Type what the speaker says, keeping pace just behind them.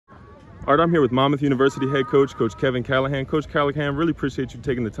All right, I'm here with Monmouth University head coach, Coach Kevin Callahan. Coach Callahan, really appreciate you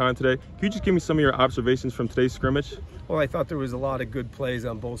taking the time today. Can you just give me some of your observations from today's scrimmage? Well, I thought there was a lot of good plays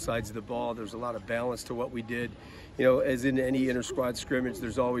on both sides of the ball. There's a lot of balance to what we did. You know, as in any inter-squad scrimmage,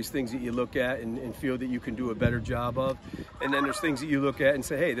 there's always things that you look at and feel that you can do a better job of. And then there's things that you look at and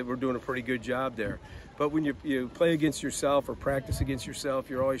say, hey, that we're doing a pretty good job there. But when you play against yourself or practice against yourself,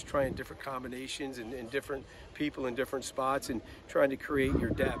 you're always trying different combinations and different people in different spots and trying to create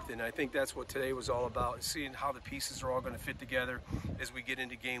your depth. And I think that's what today was all about, is seeing how the pieces are all going to fit together as we get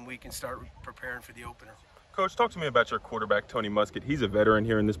into game week and start preparing for the opener. Coach, talk to me about your quarterback, Tony Muskett. He's a veteran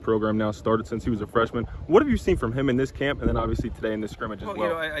here in this program now, started since he was a freshman. What have you seen from him in this camp and then obviously today in this scrimmage as well?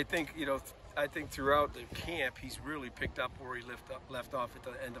 Well, I think throughout the camp, he's really picked up where he left off at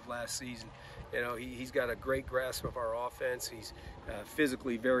the end of last season. You know, he's got a great grasp of our offense. He's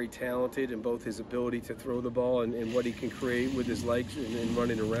physically very talented in both his ability to throw the ball and what he can create with his legs and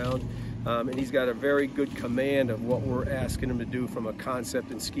running around. And he's got a very good command of what we're asking him to do from a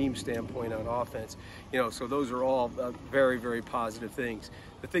concept and scheme standpoint on offense. You know, so those are all very, very positive things.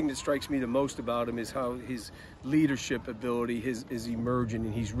 The thing that strikes me the most about him is how his leadership ability is emerging,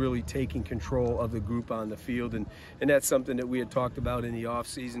 and he's really taking control of the group on the field. And that's something that we had talked about in the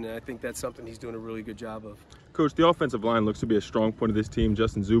offseason, and I think that's something he's doing a really good job of. Coach, the offensive line looks to be a strong point of this team.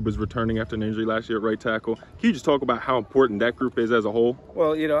 Justin Zuba's returning after an injury last year at right tackle. Can you just talk about how important that group is as a whole?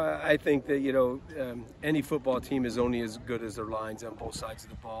 Well, you know, I think that, any football team is only as good as their lines on both sides of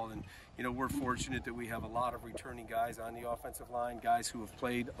the ball. And, you know, we're fortunate that we have a lot of returning guys on the offensive line, guys who have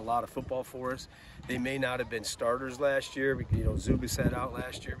played a lot of football for us. They may not have been starters last year. You know, Zuba sat out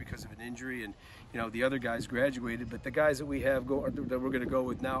last year because of an injury, and, you know, the other guys graduated. But the guys that we have that we're going to go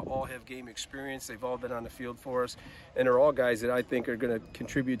with now all have game experience. They've all been on the field for us, and they're all guys that I think are going to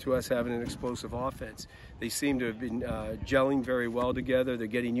contribute to us having an explosive offense. They seem to have been gelling very well together. They're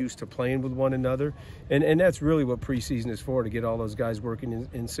getting used to playing with one another, and that's really what preseason is for, to get all those guys working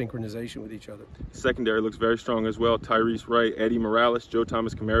in synchronization with each other. Secondary looks very strong as well. Tyrese Wright, Eddie Morales, Joe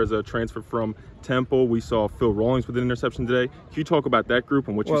Thomas Camara's transfer from Temple. We saw Phil Rawlings with an interception today. Can you talk about that group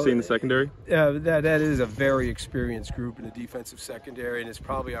and what you see in the secondary? Yeah, that is a very experienced group in the defensive secondary, and it's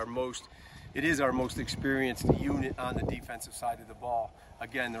probably our most experienced unit on the defensive side of the ball.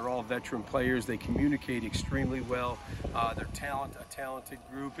 Again, they're all veteran players. They communicate extremely well. They're a talented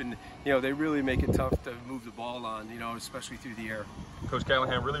group, and, you know, they really make it tough to move the ball on, you know, especially through the air. Coach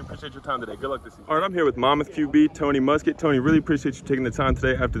Callahan, really appreciate your time today. Good luck this season. All right, I'm here with Monmouth QB, Tony Muskett. Tony, really appreciate you taking the time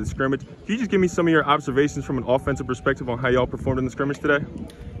today after the scrimmage. Can you just give me some of your observations from an offensive perspective on how y'all performed in the scrimmage today?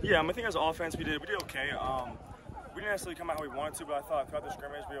 Yeah, I think as an offense, we did okay. We didn't necessarily come out how we wanted to, but I thought throughout the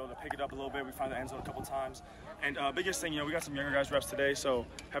scrimmage we were able to pick it up a little bit. We found the end zone a couple times. And biggest thing, we got some younger guys reps today, so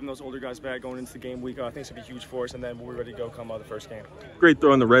having those older guys back going into the game week, I think it's going to be huge for us, and then we're ready to go come the first game. Great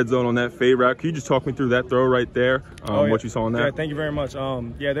throw in the red zone on that fade route. Can you just talk me through that throw right there, what you saw on that? Yeah, thank you very much.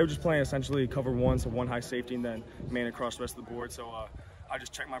 Yeah, they were just playing essentially cover one, so one high safety, and then man across the rest of the board. So I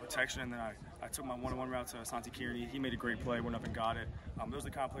just checked my protection, and then I took my one-on-one route to Santi Kearney. He made a great play, went up and got it. Those are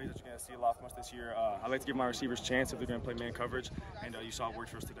the kind of plays that you're going to see a lot from us this year. I like to give my receivers a chance if they're going to play man coverage, and you saw it work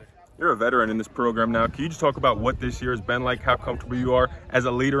for us today. You're a veteran in this program now. Can you just talk about what this year has been like, how comfortable you are as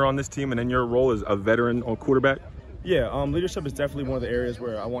a leader on this team, and then your role as a veteran on quarterback? Yeah, leadership is definitely one of the areas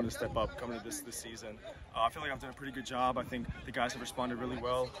where I wanted to step up coming into this season. I feel like I've done a pretty good job. I think the guys have responded really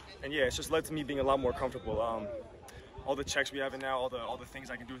well. And, yeah, it's just led to me being a lot more comfortable. All the checks we have in now, all the things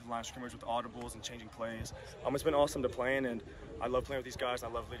I can do with the line of scrimmage with audibles and changing plays. It's been awesome to play in, and I love playing with these guys,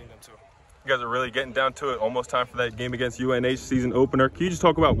 and I love leading them too. You guys are really getting down to it. Almost time for that game against UNH season opener. Can you just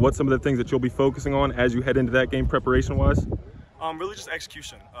talk about what some of the things that you'll be focusing on as you head into that game preparation-wise? Really just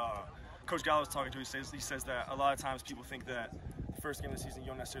execution. Coach Gallo was talking to, he says that a lot of times people think that the first game of the season you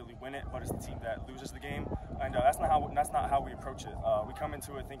don't necessarily win it, but it's the team that loses the game, and that's not how we approach it. We come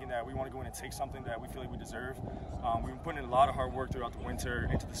into it thinking that we want to go in and take something that we feel like we deserve. We've been putting in a lot of hard work throughout the winter,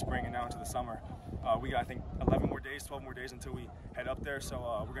 into the spring, and now into the summer. We got, I think, 12 more days until we head up there,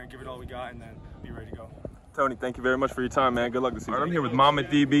 so we're going to give it all we got and then be ready to go. Tony, thank you very much for your time, man. Good luck this season. All right, I'm here with Monmouth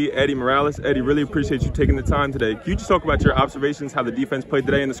DB, Eddie Morales. Eddie, really appreciate you taking the time today. Can you just talk about your observations, how the defense played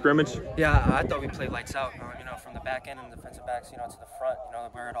today in the scrimmage? Yeah, I thought we played lights out, from the back end and the defensive backs, to the front,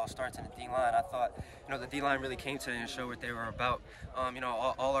 where it all starts in the D-line. I thought, the D-line really came today and showed what they were about.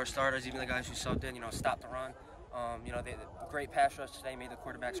 All our starters, even the guys who subbed in, stopped the run. You know, the great pass rush today made the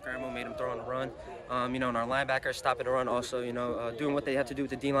quarterback scramble, made him throw on the run. You know, and our linebackers stopping the run also, you know, doing what they have to do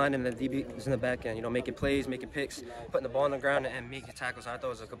with the D-line and the DBs in the back end, you know, making plays, making picks, putting the ball on the ground and making tackles. I thought it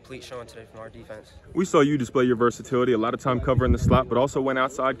was a complete showing today from our defense. We saw you display your versatility, a lot of time covering the slot, but also went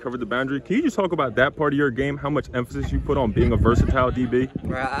outside, covered the boundary. Can you just talk about that part of your game, how much emphasis you put on being a versatile DB?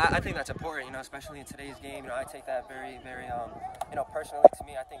 Right, I think that's important, you know, especially in today's game. You know, I take that very, you know, personally to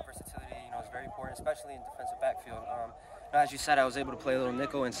me. I think versatility, you know, is very important, especially in defensive backfield. As you said, I was able to play a little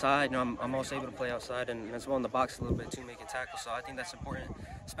nickel inside. You know, I'm also able to play outside and as well in the box a little bit too, making tackles. So I think that's important,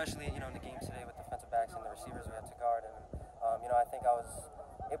 especially, you know, in the game today with defensive backs and the receivers we have to guard. And you know, I think I was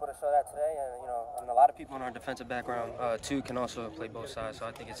able to show that today. And you know, and a lot of people in our defensive background too can also play both sides. So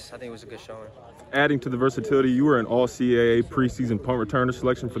I think it was a good showing. Adding to the versatility, you were an All-CAA preseason punt returner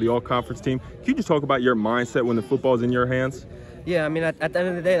selection for the All-Conference team. Can you just talk about your mindset when the football's in your hands? Yeah, I mean, at the end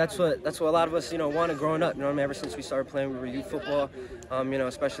of the day, that's what a lot of us, you know, wanted growing up. You know, I mean, ever since we started playing, we were youth football. You know,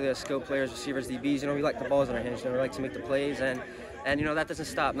 especially as skilled players, receivers, DBs. You know, we like the balls in our hands. You know, we like to make the plays, and you know, that doesn't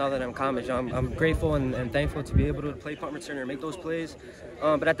stop now that I'm in college. I'm grateful and thankful to be able to play punt returner and make those plays.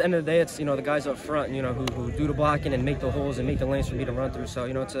 But at the end of the day, it's, you know, the guys up front, you know, who do the blocking and make the holes and make the lanes for me to run through. So,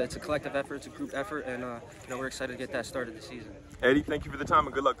 you know, it's a collective effort, it's a group effort, and you know, we're excited to get that started this season. Eddie, thank you for the time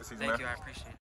and good luck this season. Thank you, I appreciate it.